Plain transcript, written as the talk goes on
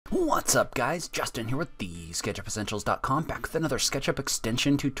What's up guys, Justin here with TheSketchUpEssentials.com, back with another SketchUp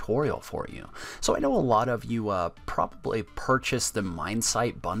extension tutorial for you. So I know a lot of you probably purchased the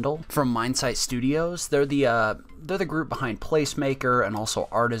Mindsight bundle from Mindsight Studios. They're the group behind Placemaker and also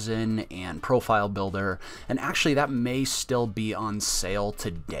Artisan and Profile Builder, and actually that may still be on sale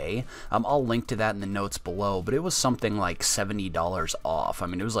today. I'll link to that in the notes below, but it was something like $70 off. I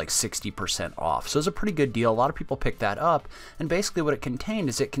mean, it was like 60% off, so it was a pretty good deal. A lot of people picked that up, and basically what it contained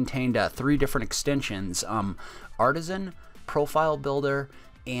is it contained 3 different extensions: Artisan, Profile Builder,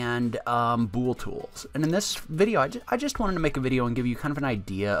 and Bool tools. And in this video, I just wanted to make a video and give you kind of an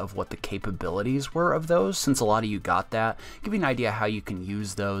idea of what the capabilities were of those, since a lot of you got that, give you an idea how you can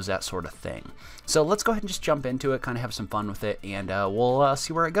use those, that sort of thing. So let's go ahead and just jump into it, kind of have some fun with it, and we'll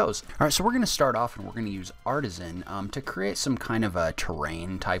see where it goes. All right, so we're going to start off and we're going to use Artisan to create some kind of a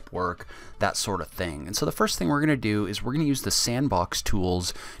terrain type work, that sort of thing. And so the first thing we're going to do is we're going to use the sandbox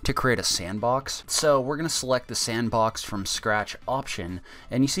tools to create a sandbox. So we're going to select the sandbox from scratch option,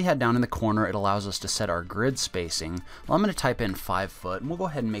 and you see how down in the corner it allows us to set our grid spacing. Well, I'm going to type in 5 foot, and we'll go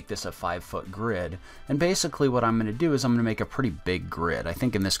ahead and make this a 5-foot grid. And basically what I'm going to do is I'm going to make a pretty big grid. I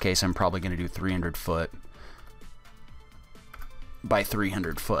think in this case I'm probably going to do 300 foot by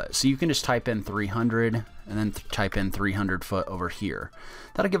 300 foot. So you can just type in 300 and then type in 300 foot over here.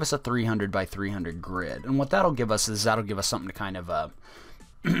 That'll give us a 300 by 300 grid. And what that'll give us is that'll give us something to kind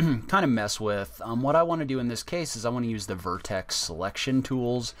of mess with. What I want to do in this case is I want to use the vertex selection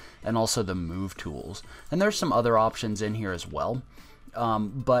tools and also the move tools. And there's some other options in here as well.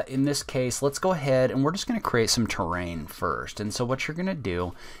 But in this case, let's go ahead and we're just going to create some terrain first. And so what you're going to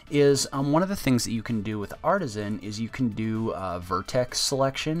do is one of the things that you can do with Artisan is you can do vertex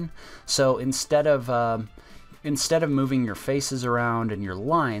selection. So instead of moving your faces around and your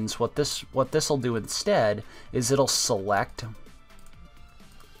lines, what this will do instead is it'll select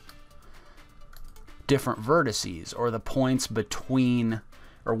different vertices, or the points between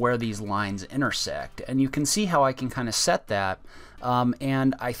or where these lines intersect. And you can see how I can kind of set that.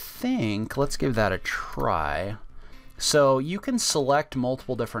 And I think, let's give that a try. So you can select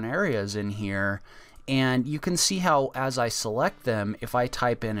multiple different areas in here, and you can see how as I select them, if I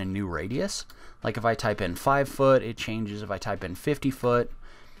type in a new radius, like if I type in 5 foot, it changes. If I type in 50 foot,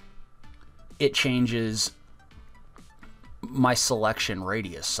 it changes my selection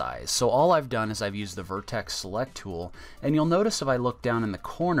radius size. So all I've done is I've used the vertex select tool, and you'll notice if I look down in the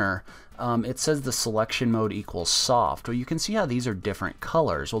corner, it says the selection mode equals soft. Well, you can see how these are different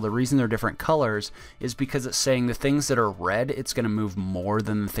colors. Well, the reason they're different colors is because it's saying the things that are red, it's going to move more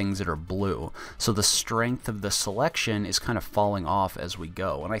than the things that are blue. So the strength of the selection is kind of falling off as we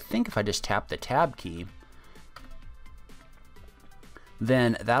go. And I think if I just tap the tab key,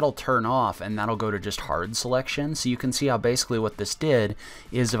 then that'll turn off and that'll go to just hard selection. So you can see how basically what this did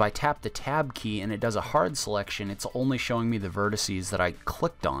is if I tap the tab key and it does a hard selection, it's only showing me the vertices that I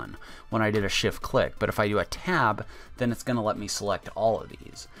clicked on when I did a shift click. But if I do a tab, then it's going to let me select all of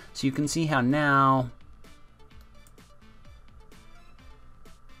these. So you can see how now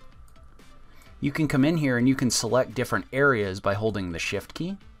you can come in here and you can select different areas by holding the shift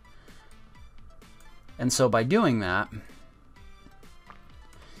key. And so by doing that,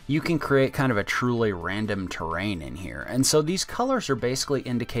 you can create kind of a truly random terrain in here. And so these colors are basically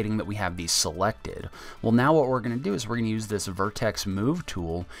indicating that we have these selected. Well, now what we're going to do is we're going to use this vertex move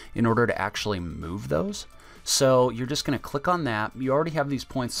tool in order to actually move those. So you're just going to click on that. You already have these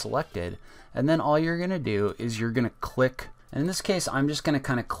points selected, and then all you're going to do is you're going to click, and in this case I'm just going to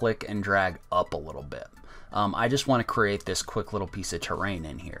kind of click and drag up a little bit. I just want to create this quick little piece of terrain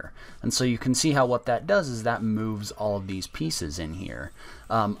in here. And so you can see how what that does is that moves all of these pieces in here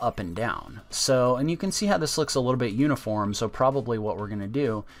up and down. So, and you can see how this looks a little bit uniform. So probably what we're going to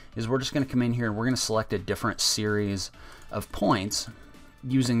do is we're just going to come in here and we're going to select a different series of points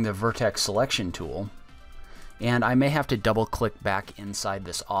using the vertex selection tool. And I may have to double click back inside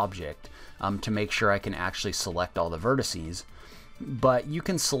this object to make sure I can actually select all the vertices. But you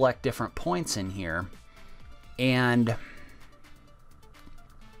can select different points in here, and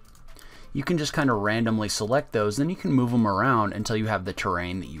you can just kind of randomly select those, then you can move them around until you have the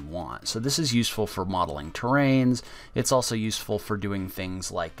terrain that you want. So this is useful for modeling terrains. It's also useful for doing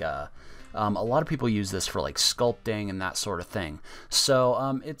things like a lot of people use this for like sculpting and that sort of thing.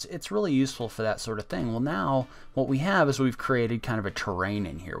 So it's really useful for that sort of thing. Well, now what we have is we've created kind of a terrain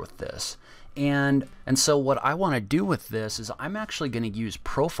in here with this. And so what I want to do with this is I'm actually going to use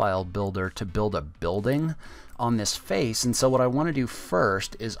Profile Builder to build a building on this face. And so what I want to do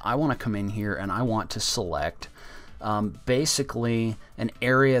first is I want to come in here and I want to select basically an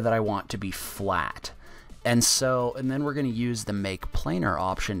area that I want to be flat. And then we're going to use the make planar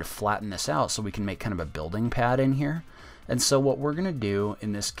option to flatten this out so we can make kind of a building pad in here. And so what we're going to do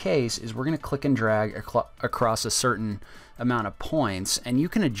in this case is we're going to click and drag across a certain amount of points, and you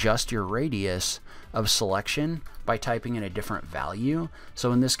can adjust your radius of selection by typing in a different value.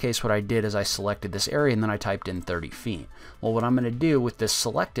 So in this case, what I did is I selected this area and then I typed in 30 feet. Well, what I'm going to do with this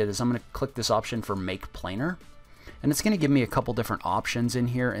selected is I'm going to click this option for make planar. And it's going to give me a couple different options in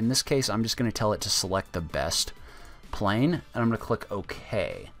here. In this case, I'm just going to tell it to select the best plane, and I'm going to click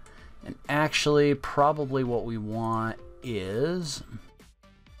OK. And actually, probably what we want is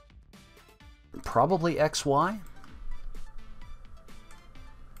probably XY.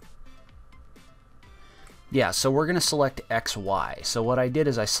 Yeah, so we're going to select XY. So what I did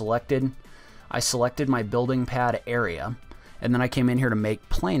is I selected my building pad area, and then I came in here to make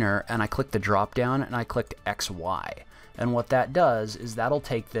planar, and I clicked the drop down and I clicked XY. And what that does is that'll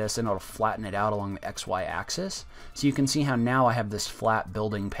take this and it'll flatten it out along the XY axis. So you can see how now I have this flat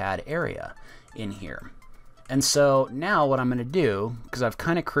building pad area in here. And so now what I'm going to do, because I've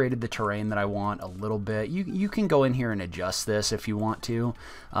kind of created the terrain that I want a little bit, you can go in here and adjust this if you want to,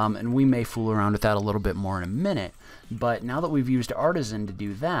 and we may fool around with that a little bit more in a minute. But now that we've used Artisan to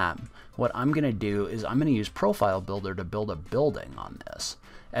do that, what I'm going to do is I'm going to use Profile Builder to build a building on this.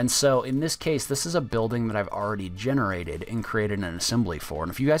 And so in this case, this is a building that I've already generated and created an assembly for.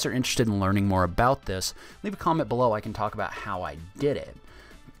 And if you guys are interested in learning more about this, leave a comment below. I can talk about how I did it.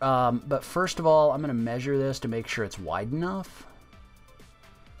 But first of all, I'm going to measure this to make sure it's wide enough.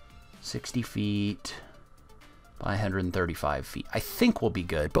 60 feet by 135 feet. I think we'll be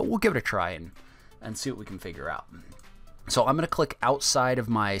good, but we'll give it a try and see what we can figure out. So I'm going to click outside of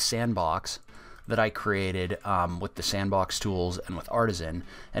my sandbox that I created with the sandbox tools and with Artisan.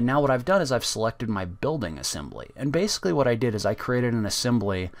 And now what I've done is I've selected my building assembly. And basically what I did is I created an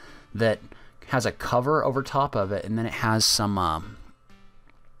assembly that has a cover over top of it, and then it has some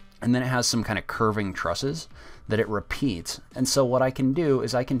kind of curving trusses that it repeats. And so what I can do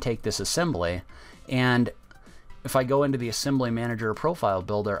is I can take this assembly, and if I go into the Assembly Manager or Profile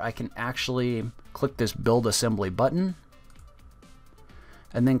Builder, I can actually click this Build Assembly button,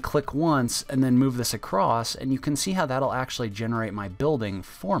 and then click once, and then move this across, and you can see how that'll actually generate my building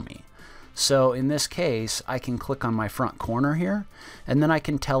for me. So in this case, I can click on my front corner here, and then I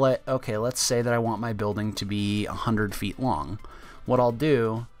can tell it, okay, let's say that I want my building to be 100 feet long. What I'll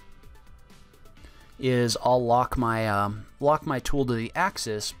do is I'll lock my tool to the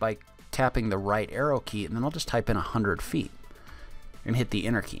axis by tapping the right arrow key, and then I'll just type in 100 feet and hit the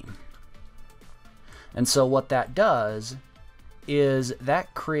enter key. And so what that does is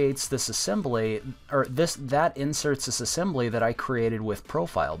that creates this assembly, or that inserts this assembly that I created with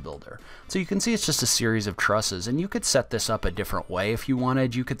Profile Builder. So you can see it's just a series of trusses, and you could set this up a different way if you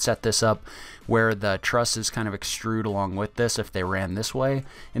wanted. You could set this up where the trusses kind of extrude along with this if they ran this way.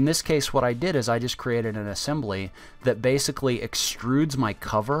 In this case, what I did is I just created an assembly that basically extrudes my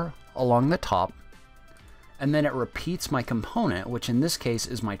cover along the top, and then it repeats my component, which in this case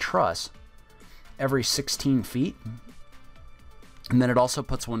is my truss, every 16 feet. And then it also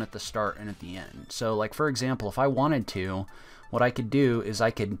puts one at the start and at the end. So like for example, if I wanted to, what I could do is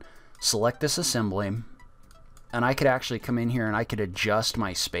I could select this assembly, and I could actually come in here and I could adjust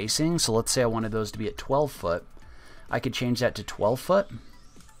my spacing. So let's say I wanted those to be at 12 foot. I could change that to 12 foot.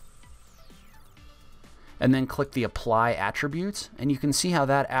 And then click the apply attributes, and you can see how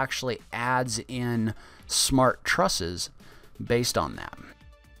that actually adds in smart trusses based on that.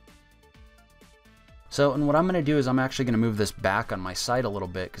 So, and what I'm going to do is I'm actually going to move this back on my site a little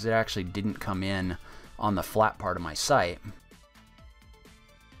bit because it actually didn't come in on the flat part of my site.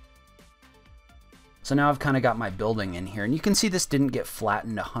 So now I've kind of got my building in here, and you can see this didn't get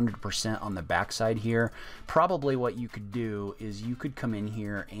flattened 100% on the back side here. Probably what you could do is you could come in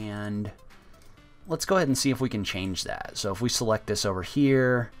here and let's go ahead and see if we can change that. So if we select this over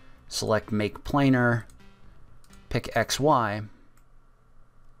here, select Make Planar, pick XY,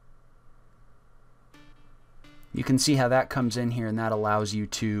 you can see how that comes in here, and that allows you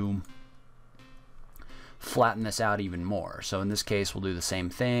to flatten this out even more. So in this case, we'll do the same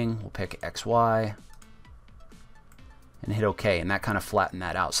thing. We'll pick XY and hit OK, and that kind of flattened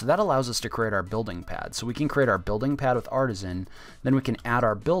that out. So that allows us to create our building pad. So we can create our building pad with Artisan, then we can add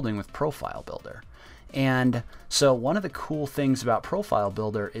our building with Profile Builder. And so one of the cool things about Profile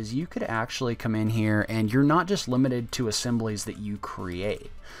Builder is you could actually come in here and you're not just limited to assemblies that you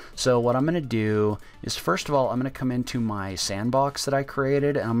create. So what I'm going to do is, first of all, I'm going to come into my sandbox that I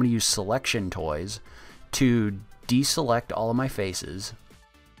created, and I'm going to use selection toys to deselect all of my faces.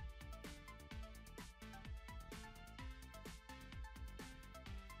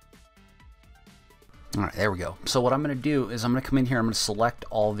 All right, there we go. So what I'm going to do is I'm going to come in here, I'm going to select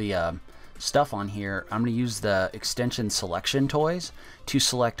all the stuff on here. I'm going to use the extension selection toys to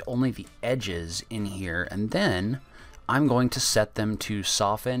select only the edges in here, and then I'm going to set them to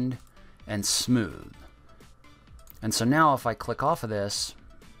softened and smooth. And so now if I click off of this,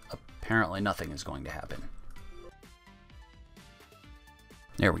 apparently nothing is going to happen.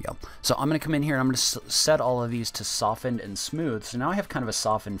 There we go. So I'm going to come in here and I'm going to set all of these to softened and smooth. So now I have kind of a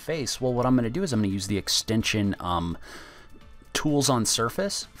softened face. Well, what I'm going to do is I'm going to use the extension Tools on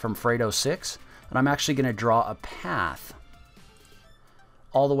Surface from Fredo 6, and I'm actually going to draw a path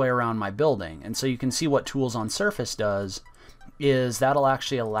all the way around my building. And so you can see what Tools on Surface does is that'll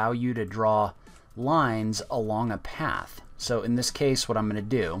actually allow you to draw lines along a path. So in this case, what I'm going to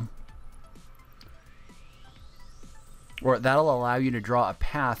do, or that'll allow you to draw a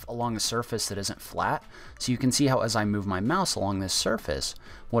path along a surface that isn't flat. So you can see how as I move my mouse along this surface,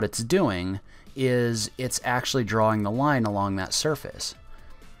 what it's doing is it's actually drawing the line along that surface.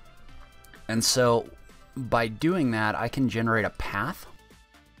 And so by doing that, I can generate a path.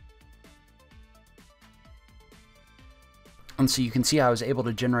 And so you can see how I was able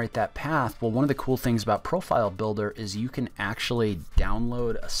to generate that path. Well, one of the cool things about Profile Builder is you can actually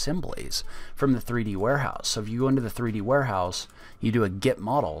download assemblies from the 3D warehouse. So if you go into the 3D warehouse, you do a Get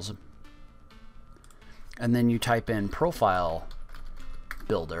Models, and then you type in Profile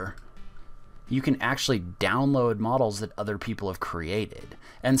Builder, you can actually download models that other people have created.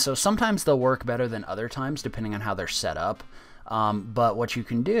 And so sometimes they'll work better than other times, depending on how they're set up. But what you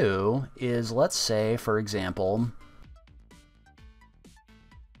can do is, let's say, for example,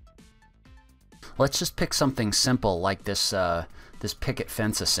 let's just pick something simple like this this picket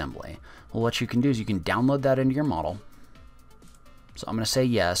fence assembly. Well, what you can do is you can download that into your model. So I'm going to say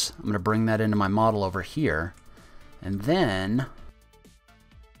yes. I'm going to bring that into my model over here. And then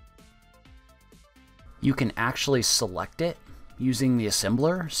you can actually select it using the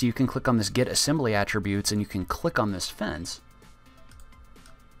assembler. So you can click on this Get Assembly Attributes and you can click on this fence.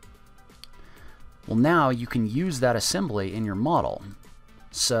 Well, now you can use that assembly in your model.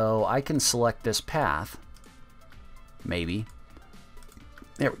 So I can select this path, maybe.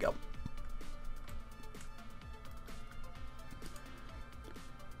 There we go.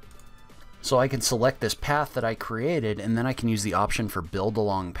 So I can select this path that I created, and then I can use the option for Build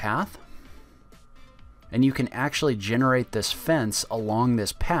Along Path. And you can actually generate this fence along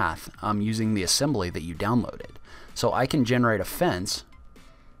this path using the assembly that you downloaded. So I can generate a fence.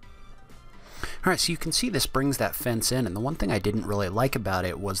 All right, so you can see this brings that fence in, and the one thing I didn't really like about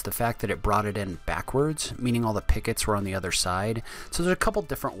it was the fact that it brought it in backwards, meaning all the pickets were on the other side. So there's a couple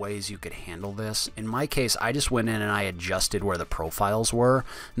different ways you could handle this. In my case, I just went in and I adjusted where the profiles were,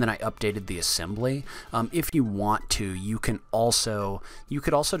 and then I updated the assembly. If you want to, you could also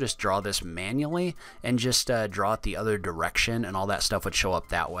just draw this manually and just draw it the other direction, and all that stuff would show up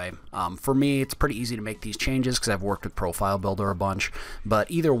that way. For me, it's pretty easy to make these changes because I've worked with Profile Builder a bunch, but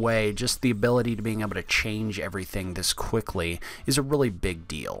either way, just the ability to being able to change everything this quickly is a really big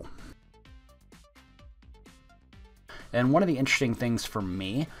deal. And one of the interesting things for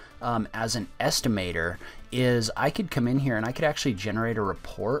me as an estimator is I could come in here and I could actually generate a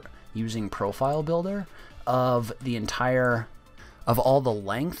report using Profile Builder of the entire, of all the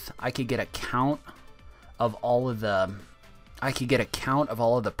length. I could get a count of all of the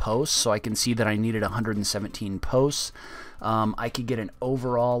posts, so I can see that I needed 117 posts. I could get an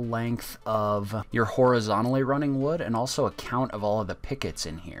overall length of your horizontally running wood and also a count of all of the pickets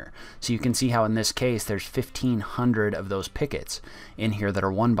in here. So you can see how in this case there's 1,500 of those pickets in here that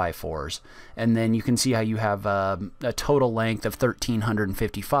are 1x4s. And then you can see how you have a total length of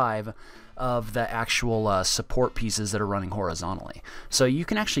 1,355 of the actual support pieces that are running horizontally. So you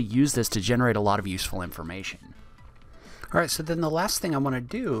can actually use this to generate a lot of useful information. All right, so then the last thing I want to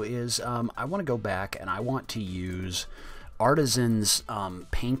do is I want to go back and I want to use Artisan's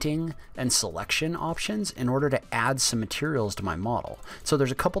painting and selection options in order to add some materials to my model. So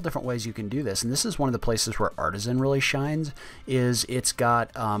there's a couple different ways you can do this, and this is one of the places where Artisan really shines, is it's got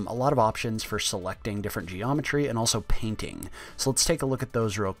a lot of options for selecting different geometry and also painting. So let's take a look at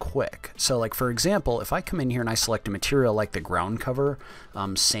those real quick. So like for example, if I come in here and I select a material like the ground cover,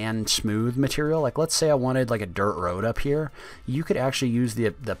 sand smooth material, like let's say I wanted like a dirt road up here, you could actually use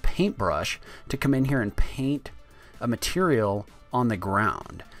the paintbrush to come in here and paint a material on the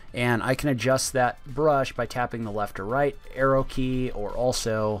ground. And I can adjust that brush by tapping the left or right arrow key, or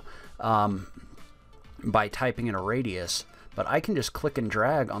also by typing in a radius. But I can just click and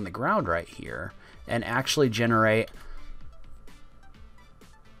drag on the ground right here and actually generate.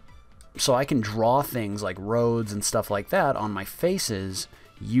 So I can draw things like roads and stuff like that on my faces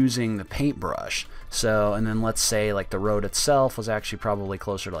using the paintbrush. So, and then let's say like the road itself was actually probably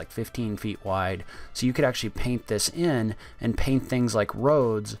closer to like 15 feet wide. So you could actually paint this in and paint things like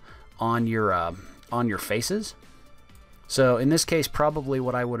roads on your faces. So in this case, probably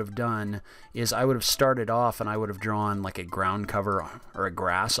what I would have done is I would have started off and I would have drawn like a ground cover or a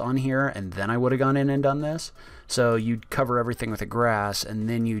grass on here, and then I would have gone in and done this. So you'd cover everything with a grass, and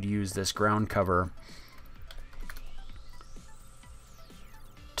then you'd use this ground cover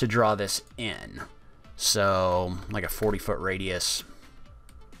to draw this in. So like a 40-foot radius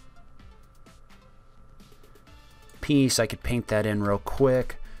piece, I could paint that in real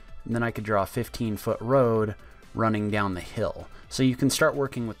quick, and then I could draw a 15-foot road running down the hill. So you can start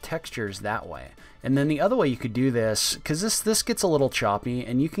working with textures that way. And then the other way you could do this, because this gets a little choppy,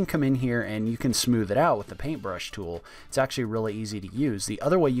 and you can come in here and you can smooth it out with the paintbrush tool. It's actually really easy to use. The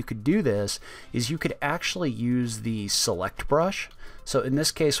other way you could do this is you could actually use the select brush. So in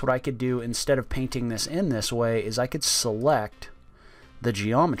this case, what I could do instead of painting this in this way is I could select the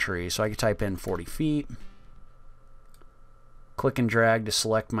geometry. So I could type in 40 feet, click and drag to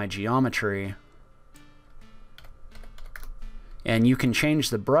select my geometry, and you can change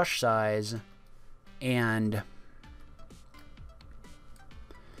the brush size and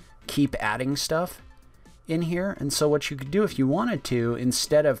keep adding stuff in here. And so what you could do if you wanted to,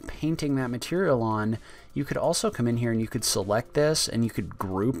 instead of painting that material on, you could also come in here and you could select this and you could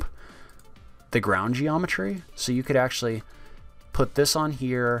group the ground geometry. So you could actually put this on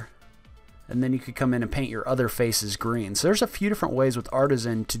here, and then you could come in and paint your other faces green. So there's a few different ways with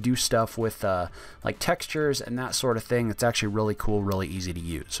Artisan to do stuff with like textures and that sort of thing. It's actually really cool, really easy to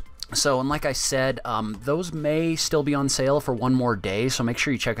use. So, and like I said, those may still be on sale for one more day, so make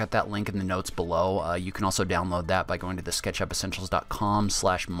sure you check out that link in the notes below. You can also download that by going to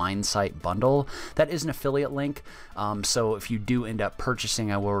TheSketchUpEssentials.com/Mindsight bundle. That is an affiliate link, so if you do end up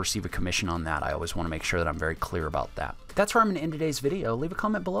purchasing, I will receive a commission on that. I always want to make sure that I'm very clear about that. That's where I'm going to end today's video. Leave a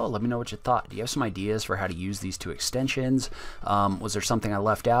comment below. Let me know what you thought. Do you have some ideas for how to use these two extensions? Was there something I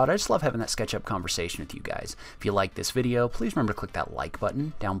left out? I just love having that SketchUp conversation with you guys. If you like this video, please remember to click that like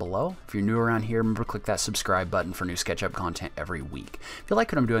button down below. If you're new around here, remember to click that subscribe button for new SketchUp content every week. If you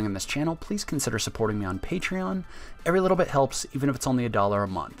like what I'm doing on this channel, please consider supporting me on Patreon. Every little bit helps, even if it's only $1 a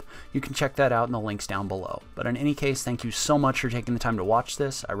month. You can check that out in the links down below. But in any case, thank you so much for taking the time to watch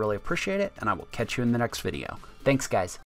this. I really appreciate it, and I will catch you in the next video. Thanks, guys.